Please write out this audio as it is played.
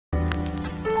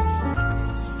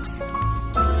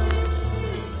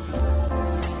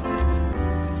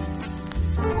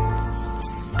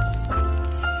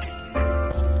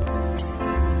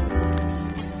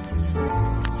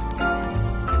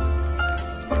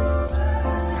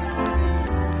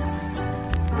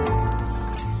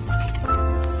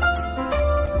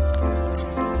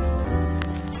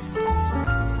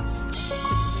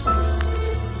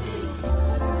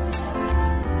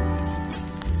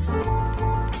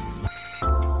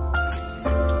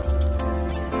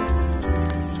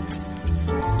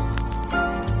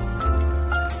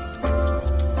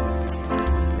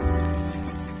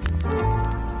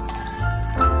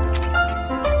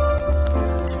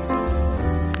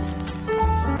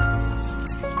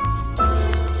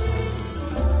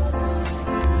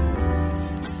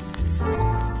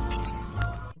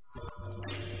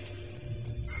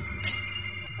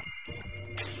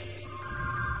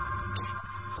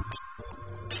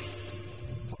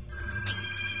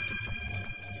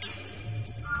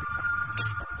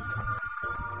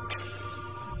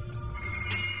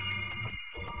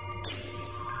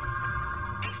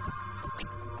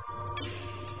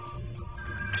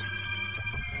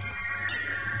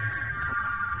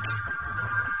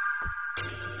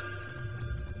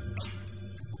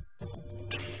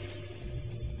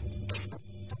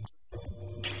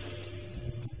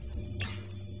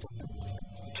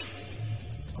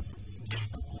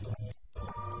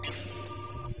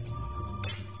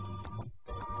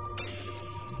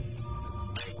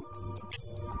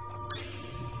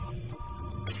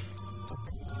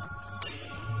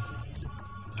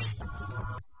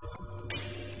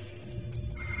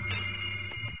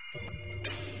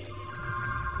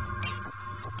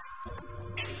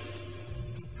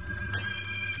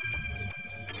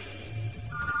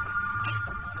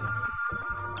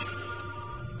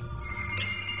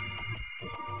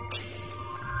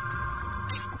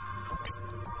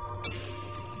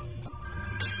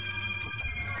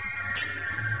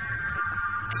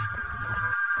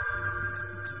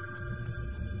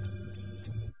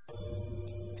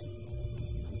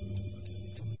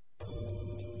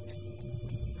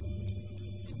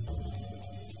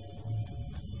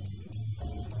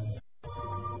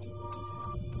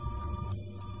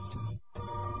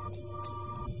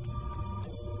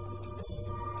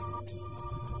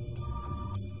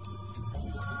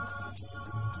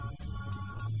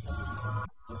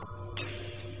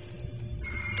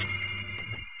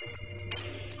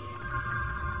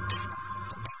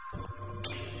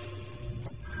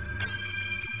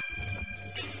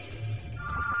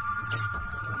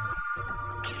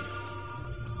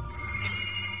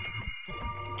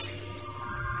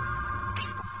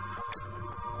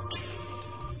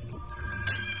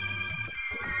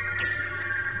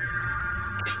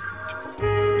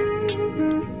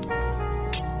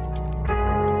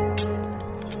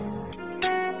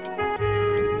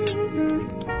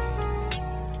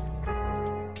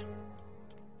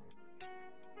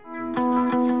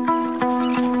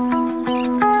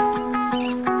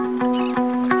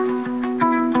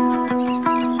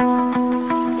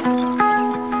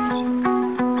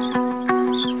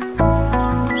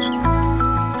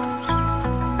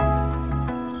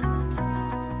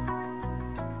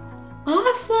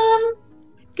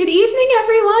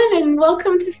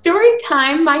welcome to Story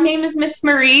Time. My name is Miss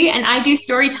Marie, and I do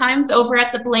story times over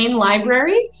at the Blaine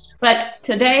Library. But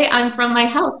today I'm from my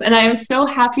house, and I am so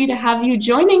happy to have you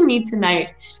joining me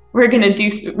tonight. We're going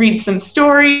to read some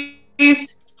stories,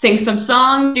 sing some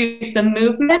songs, do some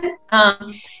movement.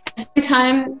 Story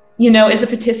Time, is a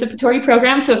participatory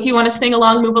program, so if you want to sing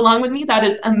along, move along with me, that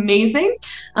is amazing.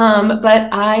 But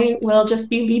I will just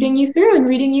be leading you through and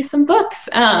reading you some books.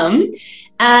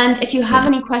 And if you have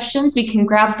any questions, we can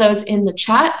grab those in the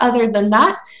chat. Other than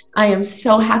that, I am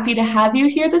so happy to have you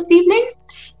here this evening.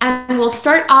 And we'll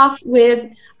start off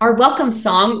with our welcome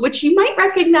song, which you might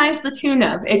recognize the tune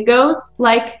of. It goes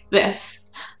like this.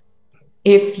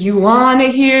 If you want to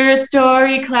hear a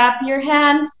story, clap your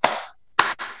hands.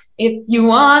 If you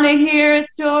want to hear a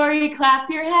story,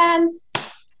 clap your hands.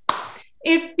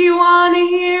 If you want to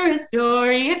hear a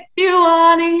story, if you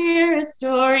want to hear a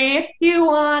story, if you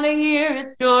want to hear a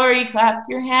story, clap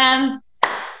your hands.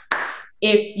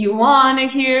 If you want to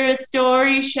hear a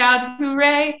story, shout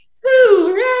hooray,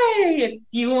 hooray. If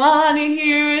you want to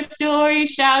hear a story,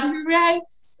 shout hooray,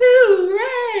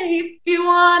 hooray. If you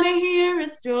want to hear a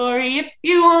story, if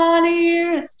you want to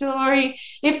hear a story,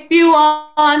 if you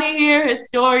want to hear a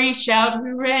story, shout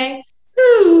hooray,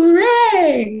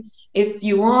 hooray. If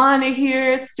you want to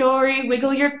hear a story,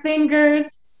 wiggle your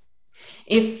fingers.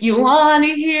 If you want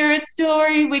to hear a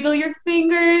story, wiggle your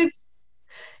fingers.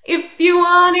 If you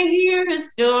want to hear a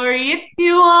story, if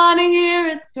you want to hear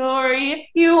a story, if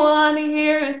you want to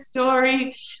hear a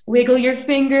story, wiggle your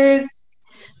fingers.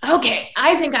 Okay,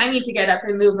 I think I need to get up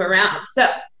and move around. So,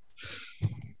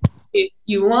 if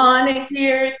you want to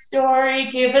hear a story,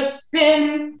 give a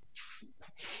spin.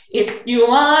 If you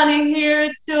want to hear a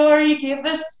story, give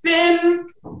a spin.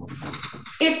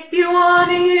 If you want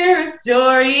to hear a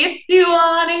story, if you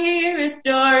want to hear a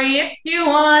story, if you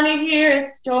want to hear a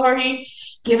story,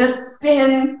 give a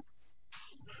spin.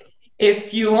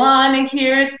 If you want to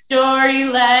hear a story,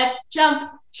 let's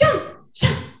jump, jump,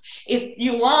 jump. If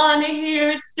you want to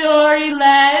hear a story,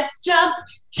 let's jump,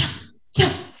 jump,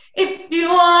 jump. If you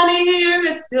want to hear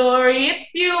a story, if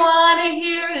you want to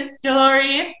hear a story,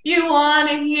 if you want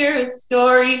to hear a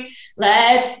story,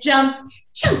 let's jump,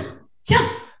 jump,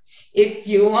 jump. If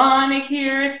you want to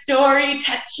hear a story,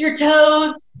 touch your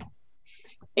toes.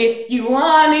 If you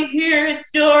want to hear a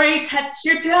story, touch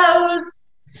your toes.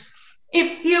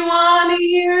 If you want to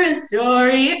hear a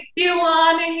story, if you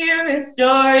want to hear a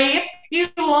story, if you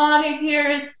want to hear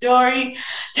a story,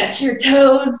 touch your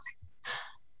toes.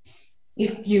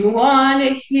 If you want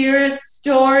to hear a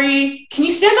story, can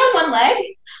you stand on one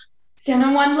leg? Stand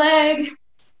on one leg.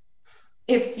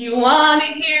 If you want to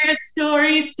hear a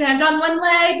story, stand on one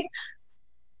leg.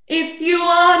 If you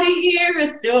want to hear a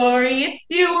story, if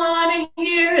you want to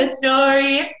hear a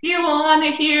story, if you want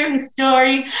to hear a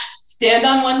story, stand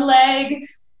on one leg.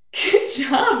 Good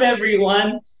job,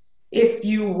 everyone. If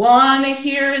you want to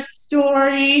hear a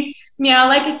story, meow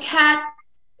like a cat,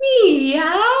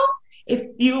 meow.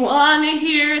 If you want to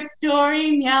hear a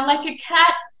story, meow like a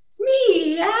cat,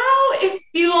 meow. If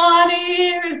you want to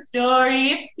hear a story,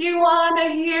 if you want to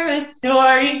hear a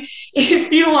story,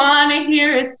 if you want to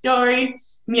hear a story,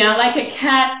 meow like a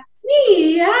cat,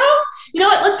 meow. You know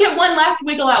what? Let's get one last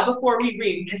wiggle out before we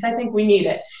read, because I think we need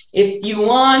it. If you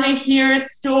want to hear a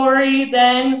story,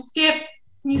 then skip.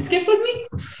 Can you skip with me?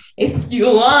 If you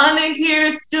want to hear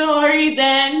a story,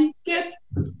 then skip.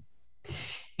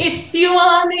 If you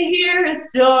want to hear a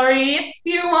story, if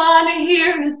you want to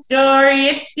hear a story,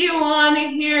 if you want to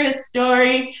hear a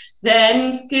story,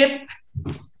 then skip.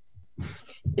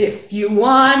 If you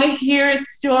want to hear a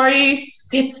story,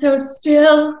 sit so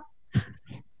still.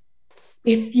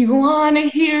 If you want to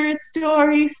hear a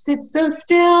story, sit so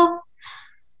still.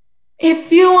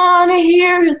 If you want to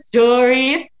hear a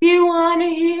story, if you want to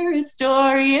hear a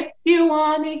story, if you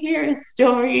want to hear a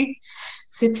story,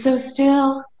 sit so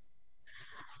still.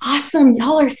 Awesome,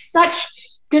 y'all are such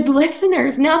good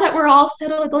listeners. Now that we're all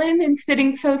settled in and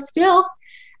sitting so still,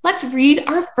 let's read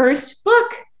our first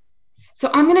book.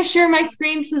 So I'm gonna share my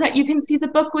screen so that you can see the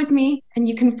book with me and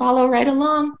you can follow right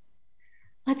along.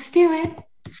 Let's do it.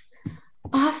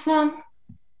 Awesome.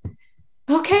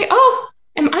 Okay, oh,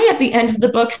 am I at the end of the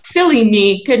book? Silly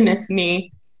me, goodness me.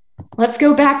 Let's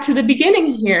go back to the beginning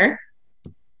here.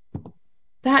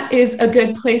 That is a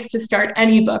good place to start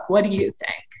any book. What do you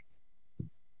think?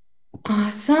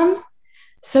 Awesome.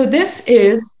 So this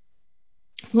is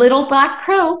Little Black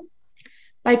Crow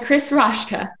by Chris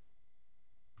Roshka.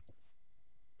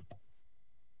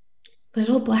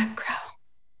 Little Black Crow.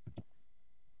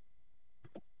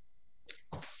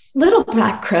 Little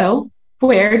Black Crow,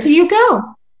 where do you go?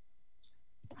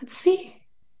 Let's see.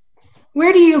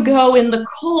 Where do you go in the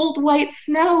cold white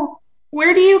snow?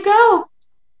 Where do you go?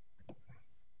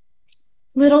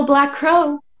 Little black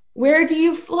crow, where do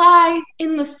you fly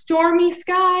in the stormy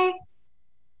sky?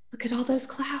 Look at all those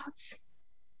clouds.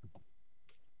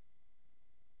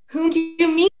 Whom do you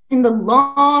meet in the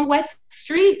long wet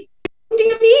street? Whom do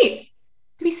you meet?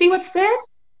 Do we see what's there?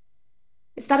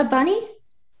 Is that a bunny?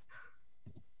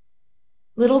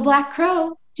 Little black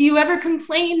crow, do you ever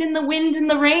complain in the wind and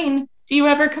the rain? Do you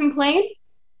ever complain?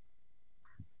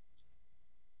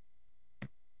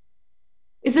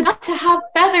 Is it enough to have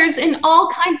feathers in all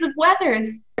kinds of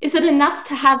weathers? Is it enough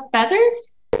to have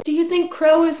feathers? Do you think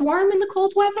crow is warm in the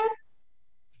cold weather?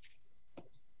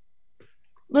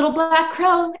 Little black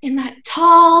crow in that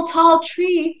tall, tall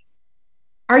tree,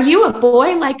 are you a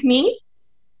boy like me?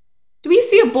 Do we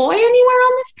see a boy anywhere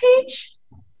on this page?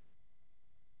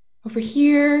 Over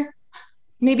here,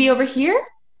 maybe over here?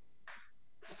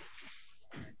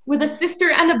 With a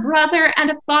sister and a brother and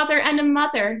a father and a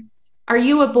mother. Are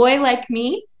you a boy like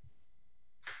me?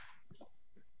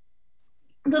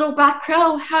 Little black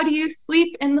crow, how do you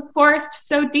sleep in the forest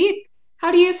so deep?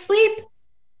 How do you sleep?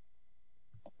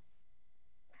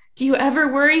 Do you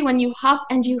ever worry when you hop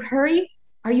and you hurry?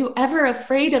 Are you ever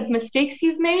afraid of mistakes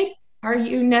you've made? Are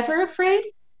you never afraid?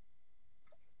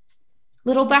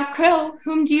 Little black crow,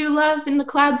 whom do you love in the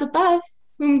clouds above?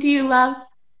 Whom do you love?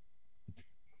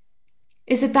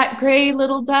 Is it that gray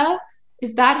little dove?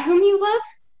 Is that whom you love?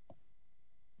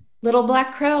 Little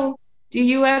black crow, do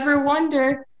you ever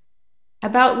wonder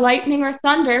about lightning or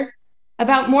thunder,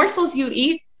 about morsels you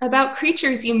eat, about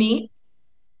creatures you meet?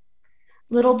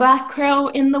 Little black crow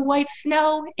in the white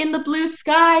snow, in the blue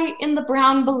sky, in the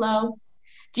brown below.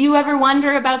 Do you ever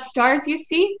wonder about stars you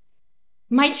see?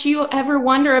 Might you ever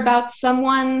wonder about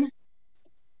someone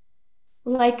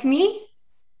like me?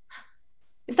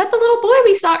 Is that the little boy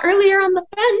we saw earlier on the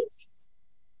fence?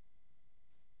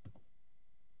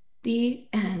 The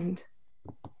end.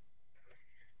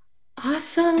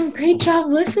 Awesome, great job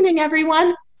listening,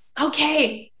 everyone.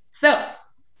 Okay, so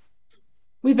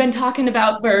we've been talking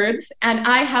about birds, and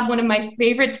I have one of my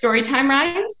favorite storytime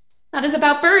rhymes that is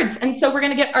about birds. And so we're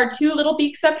gonna get our two little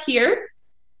beaks up here,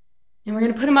 and we're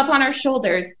gonna put them up on our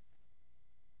shoulders.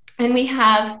 And we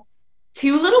have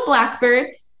two little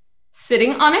blackbirds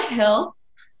sitting on a hill,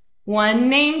 one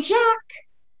named Jack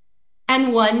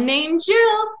and one named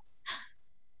Jill.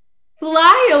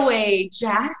 Fly away,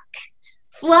 Jack.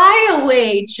 Fly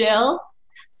away, Jill.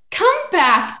 Come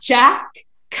back, Jack.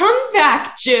 Come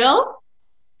back, Jill.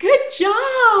 Good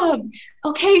job.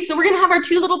 Okay, so we're going to have our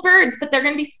two little birds, but they're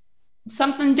going to be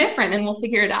something different, and we'll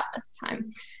figure it out this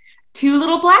time. Two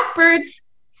little blackbirds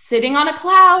sitting on a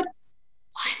cloud,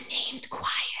 one named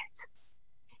Quiet.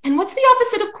 And what's the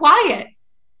opposite of quiet?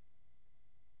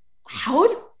 Loud.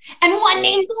 And one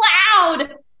named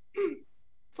Loud.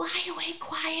 Fly away,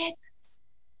 Quiet.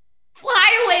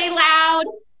 Fly away, Loud.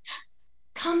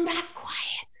 Come back, Quiet.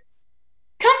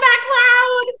 Come back,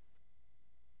 Loud.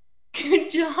 Good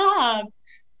job.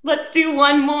 Let's do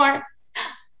one more.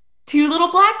 Two little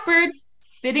blackbirds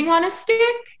sitting on a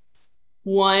stick,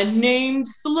 one named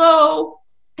Slow.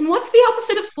 And what's the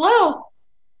opposite of slow?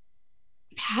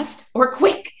 Fast or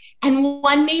quick. And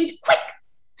one named Quick.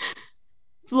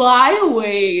 Fly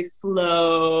away,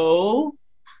 Slow.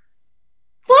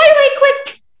 Fly away,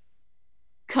 quick.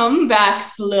 Come back,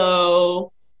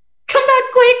 Slow. Come back,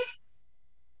 quick.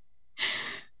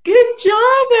 Good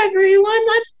job, everyone.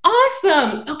 That's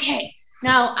awesome. Okay,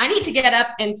 now I need to get up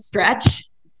and stretch.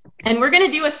 And we're going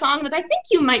to do a song that I think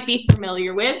you might be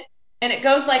familiar with. And it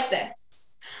goes like this.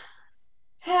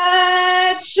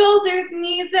 Head, shoulders,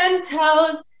 knees and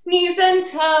toes, knees and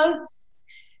toes.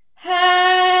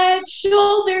 Head,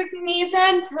 shoulders, knees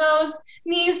and toes,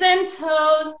 knees and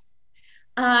toes.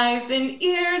 Eyes and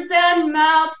ears and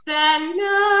mouth and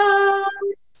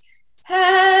nose.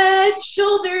 Head,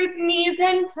 shoulders, knees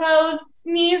and toes,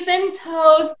 knees and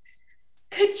toes.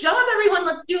 Good job, everyone.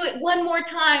 Let's do it one more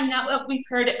time now that we've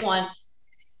heard it once.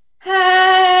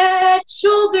 Head,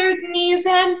 shoulders, knees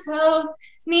and toes,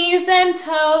 knees and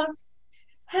toes.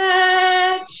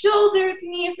 Head, shoulders,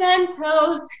 knees and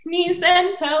toes, knees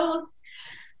and toes.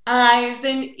 Eyes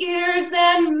and ears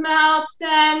and mouth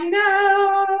and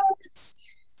nose.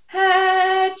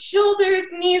 Head, shoulders,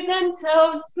 knees and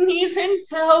toes, knees and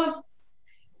toes.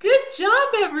 Good job,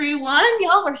 everyone.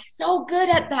 Y'all were so good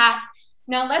at that.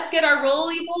 Now let's get our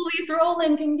roly-polies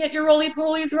rolling. Can you get your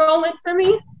roly-polies rolling for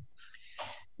me?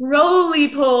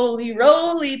 Roly-poly,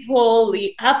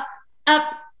 roly-poly, up,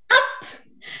 up, up.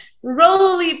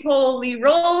 Roly-poly,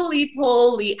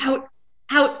 roly-poly, out,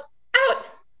 out, out.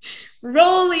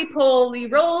 Roly-poly,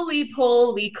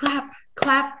 roly-poly, clap,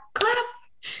 clap, clap.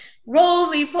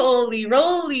 Roly-poly,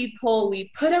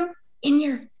 roly-poly, put them in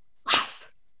your lap.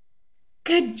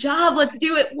 Good job. Let's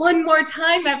do it one more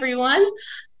time, everyone.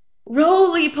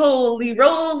 Roly-poly,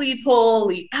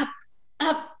 roly-poly, up,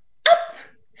 up, up.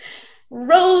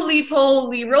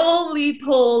 Roly-poly,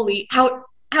 roly-poly, out,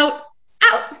 out,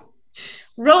 out.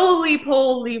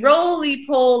 Roly-poly,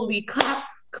 roly-poly, clap,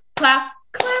 clap,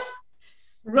 clap.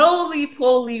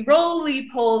 Roly-poly,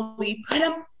 roly-poly, put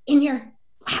them in your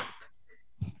lap.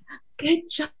 Good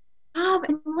job.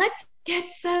 And let's get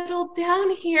settled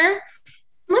down here.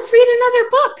 Let's read another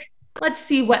book. Let's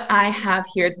see what I have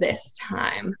here this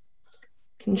time.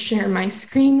 I can share my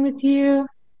screen with you.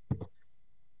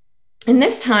 And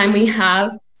this time we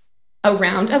have A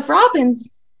Round of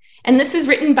Robins. And this is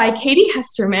written by Katie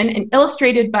Hesterman and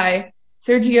illustrated by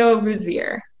Sergio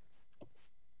Ruzier.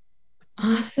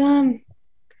 Awesome.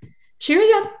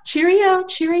 Cheerio, cheerio,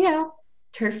 cheerio.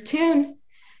 Turf tune.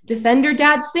 Defender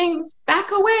Dad sings, back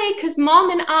away, 'cause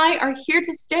Mom and I are here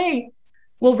to stay.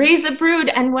 We'll raise a brood,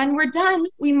 and when we're done,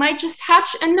 we might just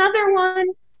hatch another one.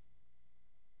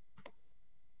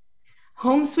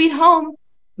 Home sweet home.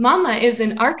 Mama is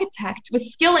an architect. With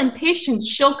skill and patience,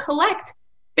 she'll collect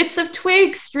bits of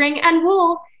twig, string, and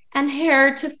wool, and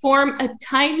hair to form a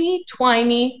tiny,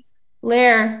 twiny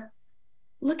lair.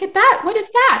 Look at that. What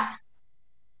is that?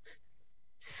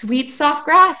 Sweet, soft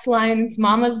grass lines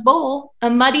Mama's bowl. A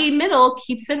muddy middle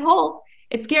keeps it whole.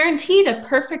 It's guaranteed a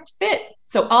perfect fit,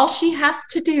 so all she has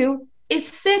to do is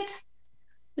sit.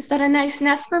 Is that a nice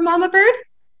nest for Mama Bird?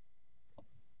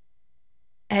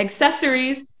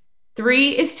 Accessories.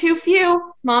 3 is too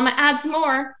few. Mama adds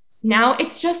more. Now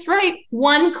it's just right.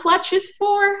 1 clutch is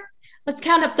 4. Let's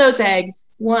count up those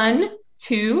eggs. 1,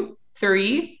 2,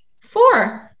 3,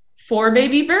 4. 4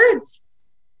 baby birds.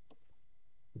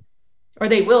 Or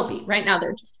they will be. Right now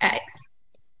they're just eggs.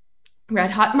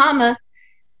 Red hot Mama.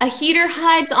 A heater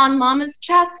hides on Mama's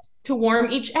chest to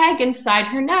warm each egg inside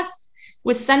her nest.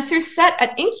 With sensors set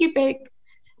at incubate,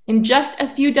 in just a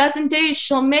few dozen days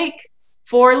she'll make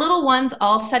 4 little ones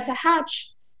all set to hatch.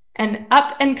 An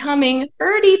up and coming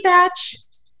birdie batch.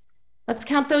 Let's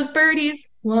count those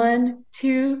birdies. 1,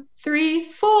 2, 3,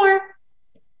 4.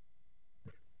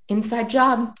 Inside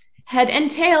job. Head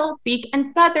and tail, beak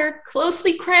and feather,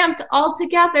 closely cramped all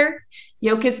together.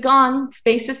 Yolk is gone,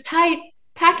 space is tight.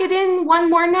 Pack it in one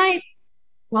more night.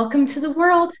 Welcome to the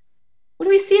world. What do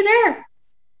we see there?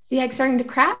 Is the egg starting to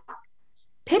crack?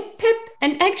 Pip, pip,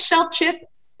 an eggshell chip.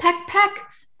 Peck, peck,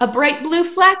 a bright blue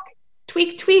fleck.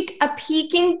 Tweak, tweak, a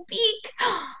peeking beak.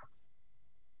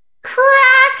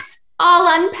 Cracked, all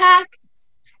unpacked.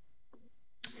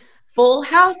 Full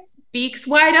house, beaks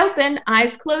wide open,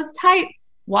 eyes closed tight.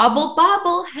 Wobble,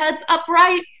 bobble, heads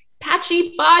upright.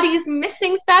 Patchy bodies,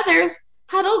 missing feathers.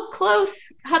 Huddle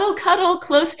close, huddle, cuddle,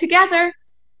 close together.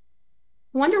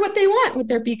 I wonder what they want with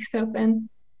their beaks open.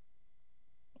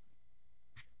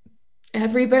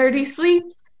 Every birdie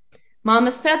sleeps.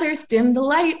 Mama's feathers dim the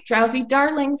light. Drowsy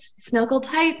darlings snuggle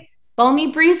tight.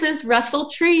 Balmy breezes rustle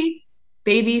tree.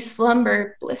 Babies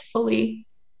slumber blissfully.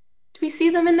 Do we see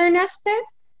them in their nest bed?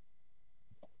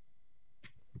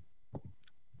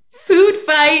 Food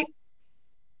fight.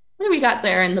 What do we got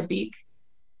there in the beak?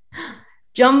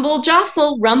 Jumble,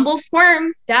 jostle, rumble,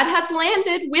 squirm. Dad has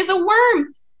landed with a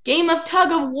worm. Game of tug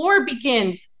of war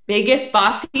begins. Biggest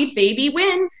bossy baby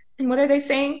wins. And what are they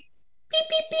saying? Beep,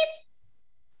 beep,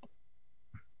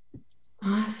 beep.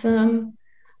 Awesome.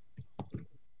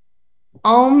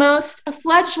 Almost a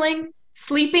fledgling.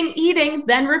 Sleeping, eating,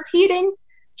 then repeating.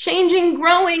 Changing,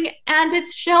 growing, and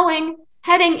it's showing.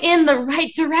 Heading in the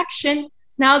right direction.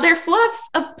 Now they're fluffs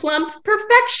of plump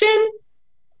perfection.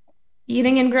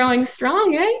 Eating and growing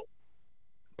strong, eh?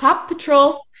 Paw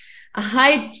Patrol. A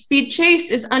high-speed chase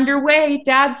is underway.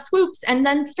 Dad swoops and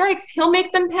then strikes. He'll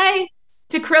make them pay.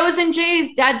 To crows and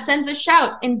jays, Dad sends a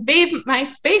shout. Invade my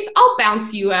space, I'll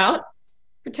bounce you out.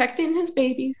 Protecting his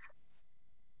babies.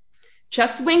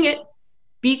 Just wing it.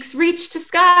 Beaks reach to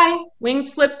sky.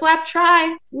 Wings flip-flap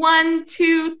try. 1,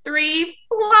 2, 3,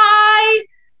 fly.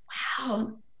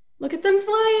 Wow, look at them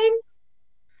flying.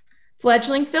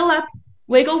 Fledgling fill up.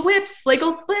 Wiggle whip,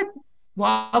 sliggle slip,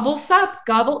 wobble sup,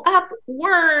 gobble up,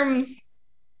 worms.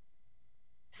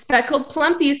 Speckled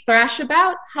plumpies thrash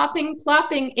about, hopping,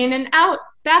 plopping in and out,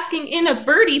 basking in a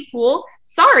birdie pool.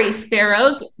 Sorry,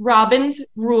 sparrows, robins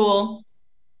rule.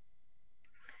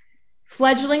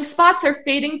 Fledgling spots are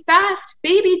fading fast.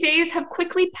 Baby days have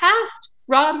quickly passed.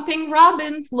 Romping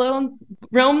robins roam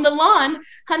the lawn,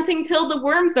 hunting till the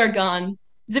worms are gone.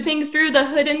 Zipping through the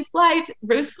hood in flight,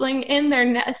 roostling in their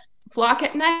nest flock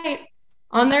at night.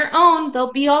 On their own,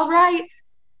 they'll be all right.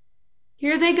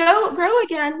 Here they grow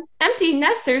again. Empty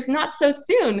nesters, not so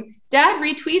soon. Dad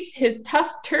retweets his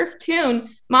tough turf tune.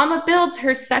 Mama builds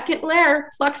her second lair,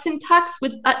 plucks and tucks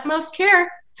with utmost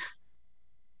care.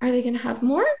 Are they gonna have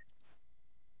more?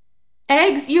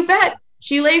 Eggs, you bet.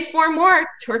 She lays 4 more,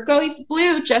 turquoise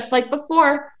blue, just like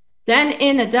before. Then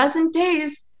in a dozen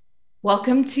days,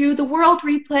 welcome to the world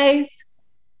replays.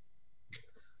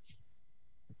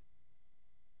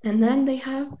 And then they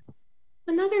have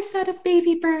another set of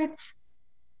baby birds.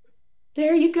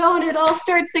 There you go, and it all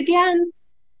starts again.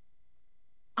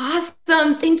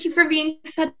 Awesome, thank you for being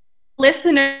such a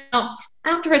listener.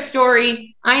 After a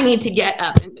story, I need to get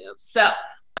up and move. So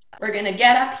we're gonna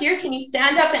get up here. Can you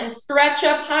stand up and stretch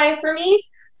up high for me?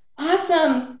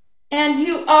 Awesome, and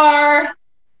you are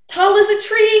tall as a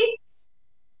tree.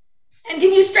 And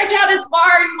can you stretch out as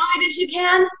far and wide as you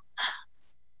can?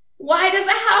 Wide as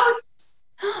a house.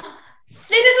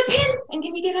 Thin as a pin. And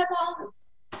can you get up all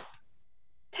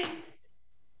tight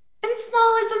and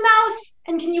small as a mouse?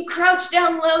 And can you crouch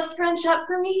down low, scrunch up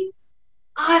for me?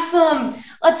 Awesome.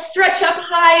 Let's stretch up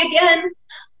high again.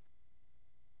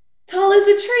 Tall as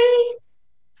a tree.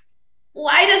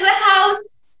 Wide as a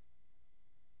house.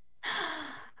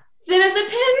 Thin as a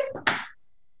pin.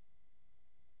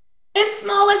 And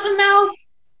small as a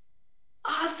mouse.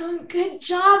 Awesome. Good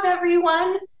job,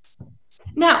 everyone.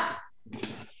 Now,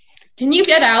 can you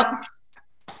get out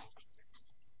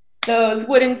those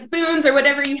wooden spoons or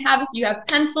whatever you have? If you have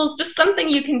pencils, just something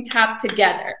you can tap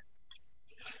together.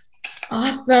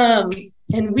 Awesome.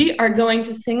 And we are going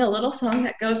to sing a little song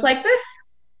that goes like this.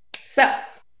 So,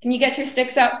 can you get your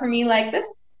sticks out for me like this?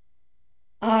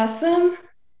 Awesome.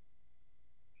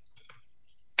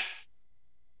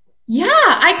 Yeah,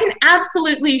 I can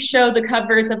absolutely show the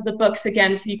covers of the books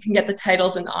again so you can get the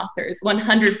titles and authors,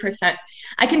 100%.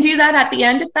 I can do that at the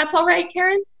end if that's all right,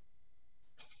 Karen?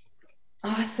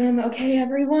 Awesome. Okay,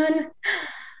 everyone.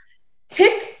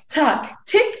 Tick-tock,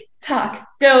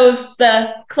 goes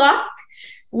the clock,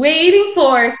 waiting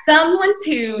for someone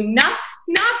to knock,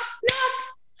 knock, knock.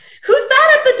 Who's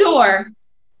that at the door?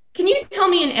 Can you tell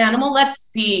me an animal? Let's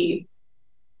see.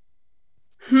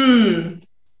 Do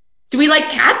we like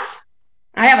cats?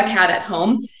 I have a cat at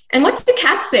home. And what do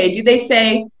cats say? Do they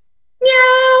say,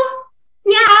 meow,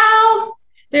 meow?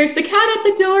 There's the cat at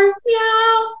the door,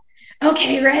 meow.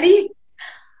 Okay, ready?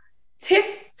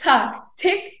 Tick-tock,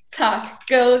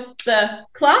 goes the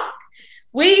clock,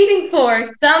 waiting for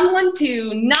someone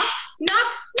to knock, knock,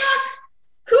 knock.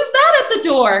 Who's that at the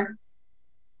door?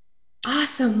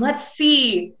 Awesome, let's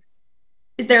see.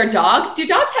 Is there a dog? Do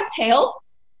dogs have tails?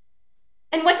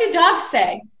 And what do dogs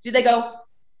say? Do they go,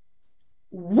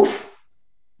 woof,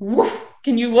 woof?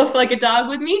 Can you woof like a dog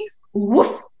with me?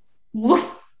 Woof,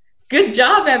 woof. Good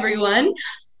job, everyone.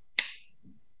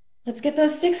 Let's get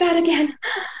those sticks out again.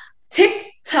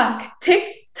 Tick-tock,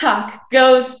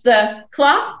 goes the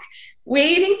clock,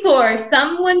 waiting for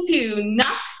someone to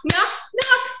knock, knock,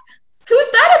 knock.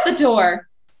 Who's that at the door?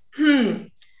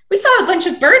 We saw a bunch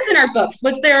of birds in our books.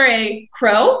 Was there a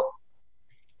crow?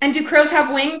 And do crows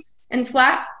have wings and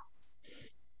flat?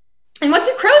 And what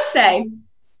do crows say?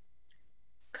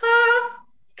 Caw,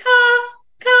 caw,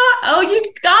 caw. Oh, you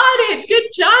got it.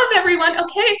 Good job, everyone.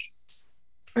 Okay,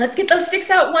 let's get those sticks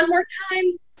out one more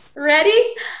time.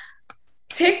 Ready?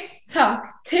 Tick-tock,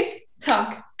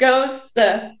 goes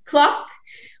the clock,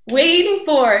 waiting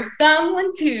for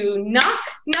someone to knock,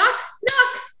 knock,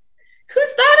 knock.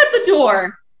 Who's that at the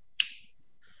door?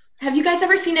 Have you guys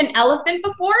ever seen an elephant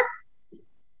before?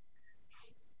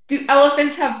 Do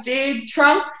elephants have big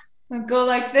trunks that go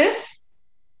like this?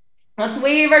 Let's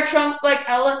wave our trunks like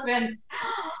elephants.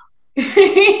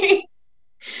 Good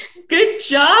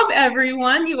job,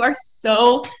 everyone. You are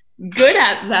so good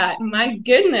at that. My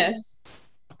goodness.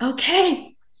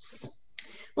 Okay,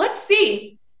 let's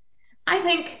see. I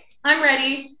think I'm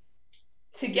ready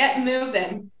to get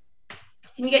moving.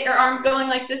 Can you get your arms going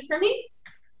like this for me?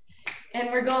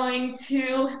 And we're going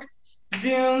to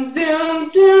zoom, zoom,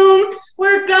 zoom.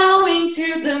 We're going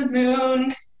to the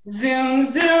moon. Zoom,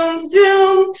 zoom,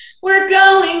 zoom. We're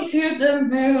going to the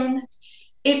moon.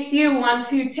 If you want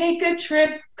to take a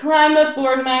trip, climb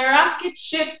aboard my rocket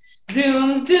ship.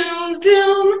 Zoom, zoom,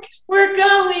 zoom. We're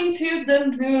going to the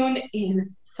moon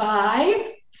in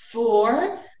 5,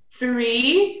 4,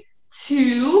 3,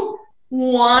 2,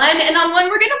 1. And on 1,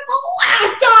 we're going to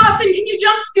blast off. And can you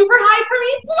jump super high for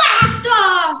me? Blast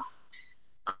off.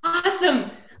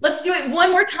 Awesome. Let's do it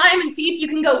one more time and see if you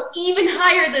can go even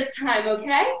higher this time,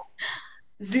 okay?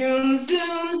 Zoom,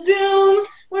 zoom, zoom.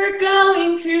 We're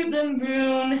going to the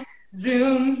moon.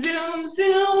 Zoom, zoom,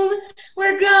 zoom.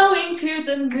 We're going to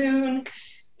the moon.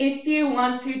 If you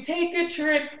want to take a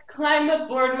trip, climb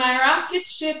aboard my rocket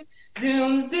ship.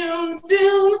 Zoom, zoom,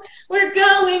 zoom. We're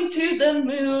going to the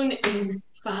moon in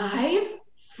 5,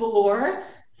 4,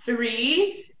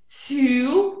 3,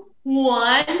 2,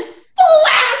 1.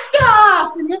 Blast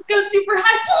off! And let's go super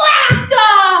high. Blast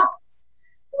off!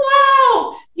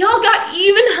 Wow, y'all got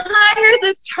even higher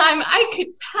this time. I could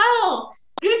tell.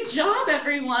 Good job,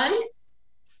 everyone.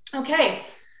 Okay,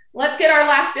 let's get our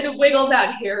last bit of wiggles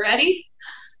out here. Ready?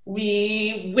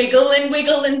 We wiggle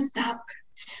and stop.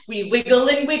 We wiggle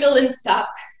and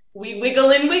stop. We wiggle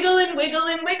and wiggle and wiggle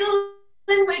and wiggle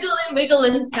and wiggle and wiggle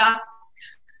and stop.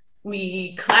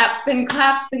 We clap and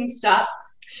stop.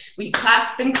 We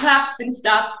clap and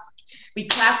stop. We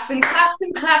clap and clap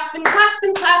and clap and clap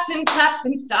and clap and clap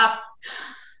and stop.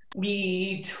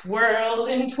 We twirl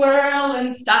and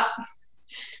stop.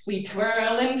 We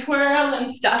twirl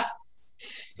and stop.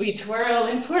 We twirl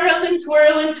and twirl and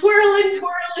twirl and twirl and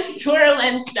twirl and twirl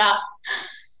and stop.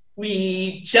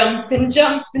 We jump and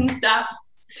stop.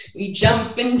 We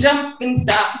jump and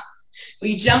stop.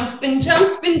 We jump and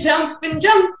jump and jump and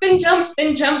jump and jump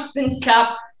and jump and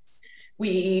stop.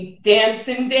 We dance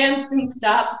and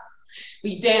stop.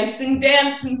 We dance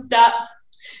and stop.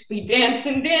 We dance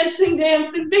and dance and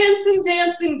dance and dance and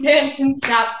dance and dance and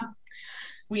stop.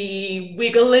 We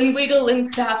wiggle and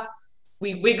stop.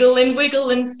 We wiggle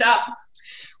and stop.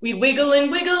 We wiggle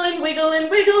and wiggle and wiggle and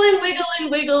wiggle and wiggle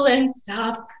and wiggle and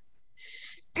stop.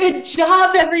 Good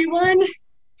job, everyone.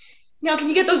 Now, can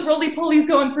you get those roly-polies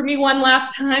going for me one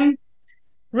last time?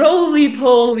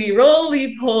 Roly-poly,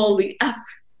 roly-poly, up,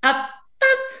 up,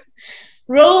 up.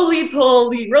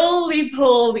 Roly-poly,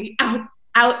 roly-poly, out,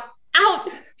 out, out.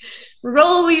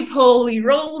 Roly-poly,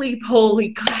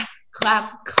 roly-poly, clap,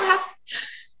 clap, clap.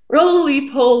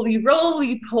 Roly-poly,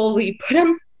 roly-poly, put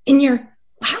them in your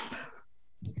lap.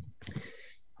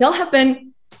 Y'all have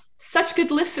been such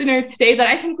good listeners today that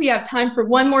I think we have time for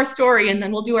one more story and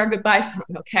then we'll do our goodbye song,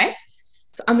 okay?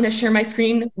 So I'm gonna share my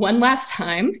screen one last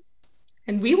time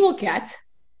and we will get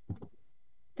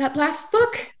that last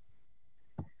book.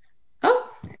 Oh,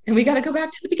 and we gotta go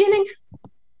back to the beginning.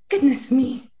 Goodness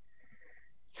me.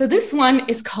 So this one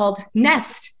is called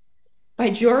Nest by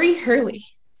Jory Hurley.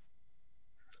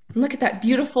 And look at that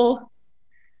beautiful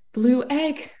blue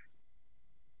egg.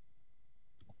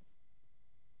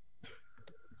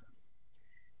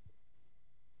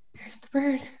 There's the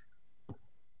bird.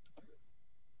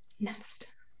 Nest.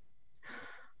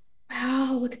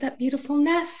 Wow, look at that beautiful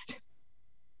nest.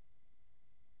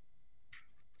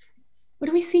 What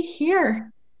do we see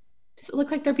here? Does it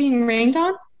look like they're being rained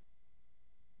on?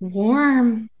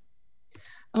 Warm.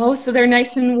 Oh, so they're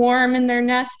nice and warm in their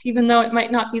nest, even though it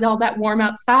might not be all that warm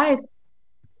outside.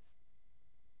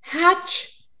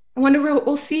 Hatch. I wonder what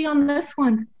we'll see on this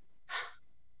one.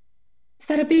 Is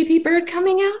that a baby bird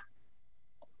coming out?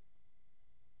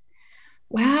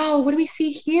 Wow, what do we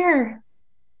see here?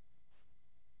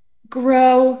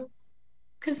 Grow,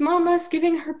 because Mama's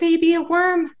giving her baby a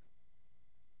worm.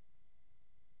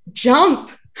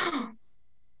 Jump. Do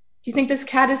you think this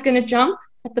cat is going to jump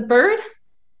at the bird?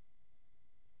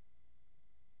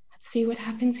 Let's see what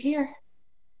happens here.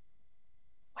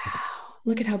 Wow,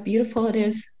 look at how beautiful it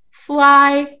is.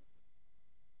 Fly.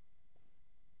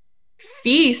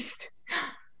 Feast.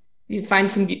 You find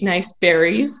some nice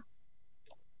berries.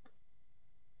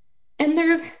 And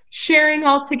they're sharing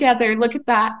all together. Look at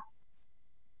that.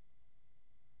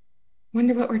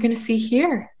 Wonder what we're going to see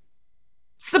here.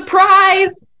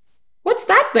 Surprise! What's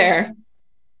that there?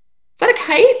 Is that a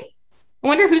kite? I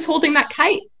wonder who's holding that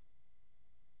kite.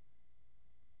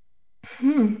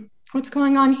 What's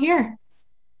going on here?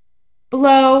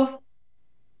 Blow,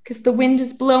 because the wind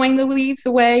is blowing the leaves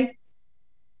away.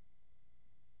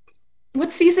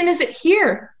 What season is it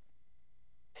here?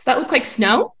 Does that look like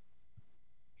snow?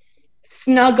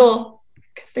 Snuggle,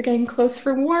 because they're getting close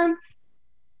for warmth.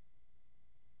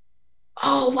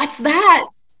 Oh, what's that?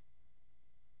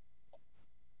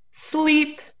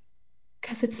 Sleep,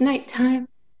 because it's nighttime.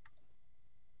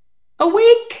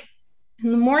 Awake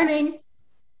in the morning,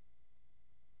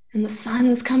 and the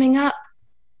sun's coming up.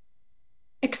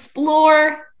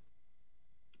 Explore.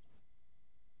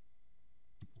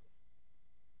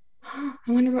 I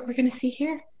wonder what we're going to see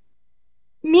here.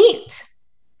 Meet,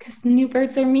 because the new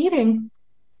birds are meeting.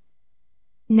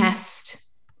 Nest.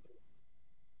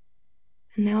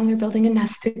 And now they're building a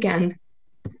nest again.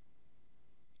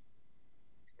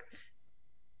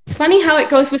 It's funny how it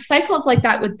goes with cycles like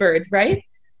that with birds, right?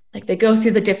 Like they go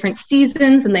through the different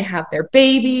seasons and they have their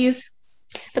babies.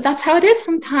 But that's how it is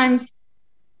sometimes.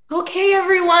 Okay,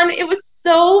 everyone, it was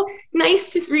so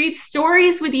nice to read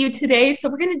stories with you today. So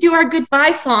we're going to do our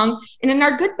goodbye song. And in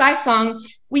our goodbye song,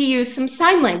 we use some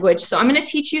sign language. So I'm going to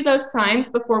teach you those signs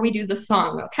before we do the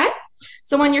song, okay?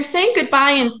 So when you're saying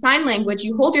goodbye in sign language,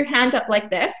 you hold your hand up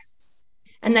like this,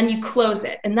 and then you close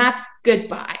it, and that's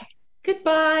goodbye.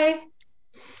 Goodbye.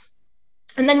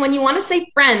 And then when you want to say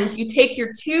friends, you take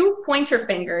your two pointer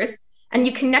fingers and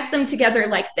you connect them together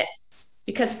like this,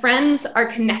 because friends are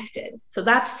connected. So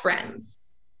that's friends.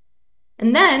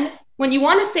 And then when you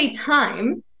want to say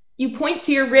time, you point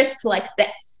to your wrist like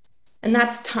this, and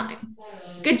that's time.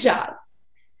 Good job.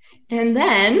 And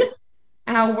then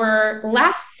our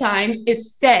last sign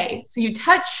is say. So you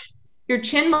touch your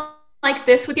chin like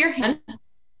this with your hand,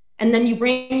 and then you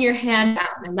bring your hand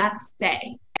down, and that's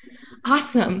say.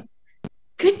 Awesome.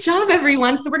 Good job,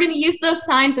 everyone. So we're going to use those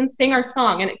signs and sing our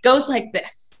song, and it goes like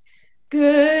this.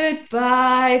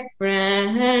 Goodbye,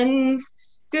 friends.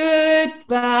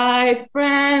 Goodbye,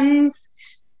 friends.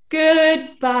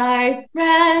 Goodbye,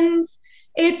 friends.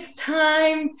 It's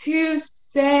time to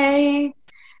say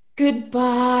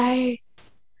goodbye.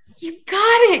 You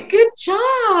got it. Good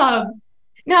job.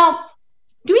 Now,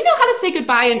 do we know how to say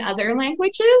goodbye in other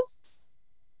languages?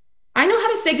 I know how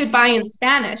to say goodbye in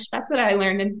Spanish. That's what I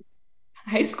learned in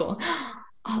high school.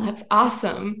 Oh, that's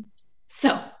awesome.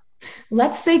 So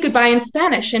let's say goodbye in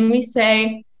Spanish, and we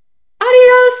say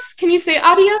adios. Can you say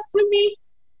adios with me?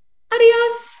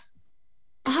 Adios.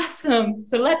 Awesome.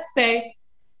 So let's say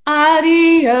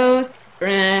adios,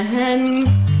 friends.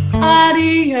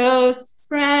 Adios,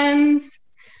 friends.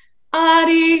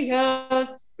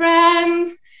 Adios,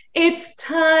 friends. It's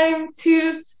time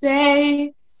to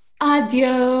say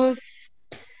adios.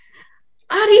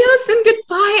 Adios and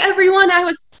goodbye, everyone. It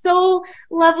was so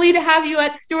lovely to have you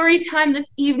at story time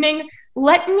this evening.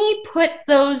 Let me put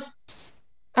those,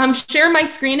 share my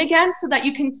screen again so that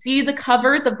you can see the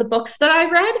covers of the books that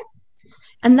I've read.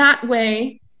 And that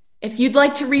way, if you'd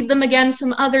like to read them again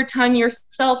some other time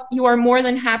yourself, you are more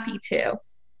than happy to.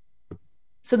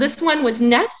 So this one was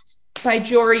Nest by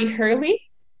Jory Hurley.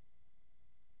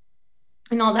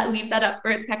 And I'll leave that up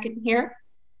for a second here.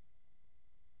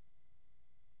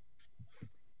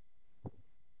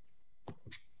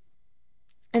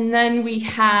 And then we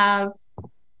have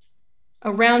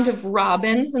A Round of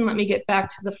Robins, and let me get back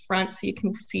to the front so you can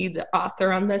see the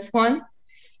author on this one.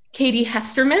 Katie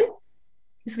Hesterman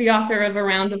is the author of A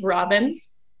Round of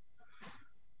Robins.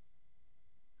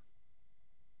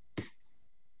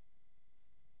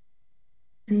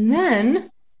 And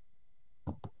then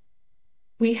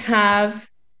we have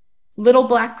Little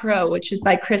Black Crow, which is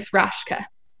by Chris Rashka.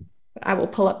 I will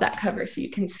pull up that cover so you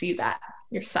can see that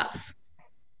yourself.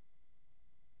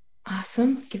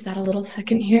 Awesome. Give that a little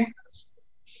second here.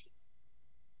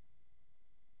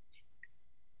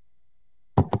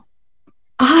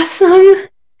 Awesome.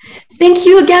 Thank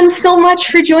you again so much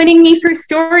for joining me for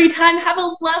story time. Have a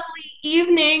lovely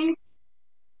evening.